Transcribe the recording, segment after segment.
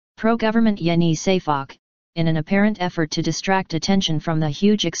Pro-government Yeni Şafak, in an apparent effort to distract attention from the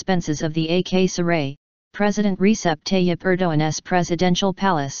huge expenses of the Ak Saray, President Recep Tayyip Erdoğan's presidential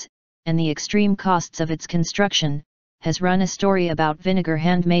palace, and the extreme costs of its construction, has run a story about vinegar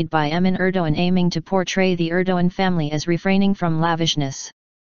handmade by Emine Erdoğan aiming to portray the Erdoğan family as refraining from lavishness.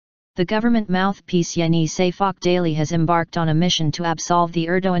 The government mouthpiece Yeni Şafak daily has embarked on a mission to absolve the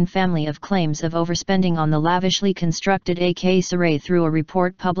Erdoğan family of claims of overspending on the lavishly constructed Ak Saray through a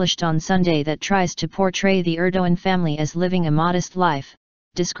report published on Sunday that tries to portray the Erdoğan family as living a modest life,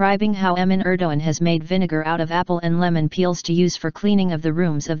 describing how Emine Erdoğan has made vinegar out of apple and lemon peels to use for cleaning of the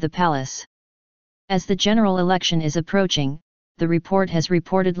rooms of the palace. As the general election is approaching, the report has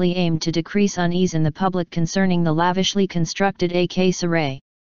reportedly aimed to decrease unease in the public concerning the lavishly constructed Ak Saray.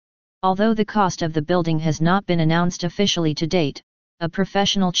 Although the cost of the building has not been announced officially to date, a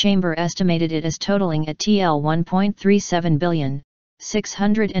professional chamber estimated it as totaling at TL 1.37 billion,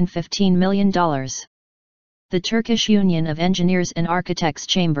 $615 million. The Turkish Union of Engineers and Architects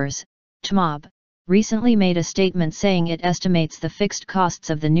Chambers, TMOB, recently made a statement saying it estimates the fixed costs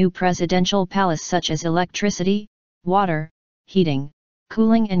of the new presidential palace such as electricity, water, heating,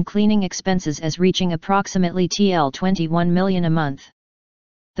 cooling and cleaning expenses as reaching approximately TL 21 million a month.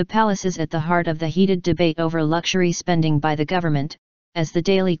 The palace is at the heart of the heated debate over luxury spending by the government, as the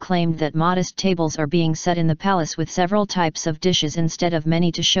Daily claimed that modest tables are being set in the palace with several types of dishes instead of many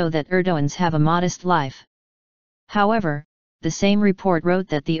to show that Erdoğans have a modest life. However, the same report wrote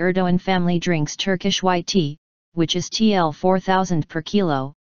that the Erdoğan family drinks Turkish white tea, which is TL 4,000 per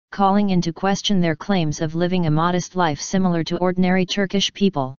kilo, calling into question their claims of living a modest life similar to ordinary Turkish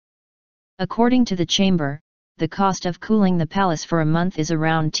people. According to the chamber, the cost of cooling the palace for a month is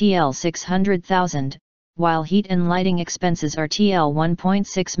around TL 600,000, while heat and lighting expenses are TL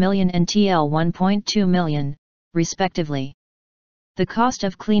 1.6 million and TL 1.2 million, respectively. The cost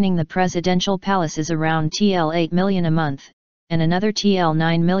of cleaning the presidential palace is around TL 8 million a month, and another TL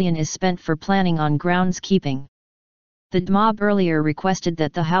 9 million is spent for planning on groundskeeping. The TMOB earlier requested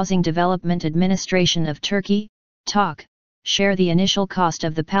that the Housing Development Administration of Turkey, TOK, share the initial cost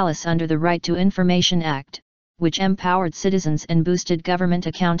of the palace under the Right to Information Act, which empowered citizens and boosted government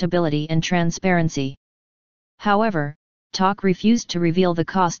accountability and transparency. However, TOK refused to reveal the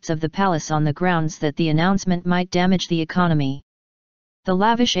costs of the palace on the grounds that the announcement might damage the economy. The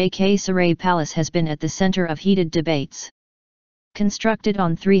lavish Ak Saray palace has been at the center of heated debates. Constructed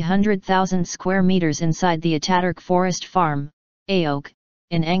on 300,000 square meters inside the Ataturk Forest Farm, AOK,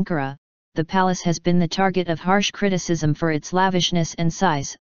 in Ankara, the palace has been the target of harsh criticism for its lavishness and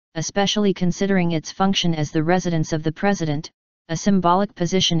size, especially considering its function as the residence of the president, a symbolic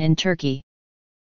position in Turkey.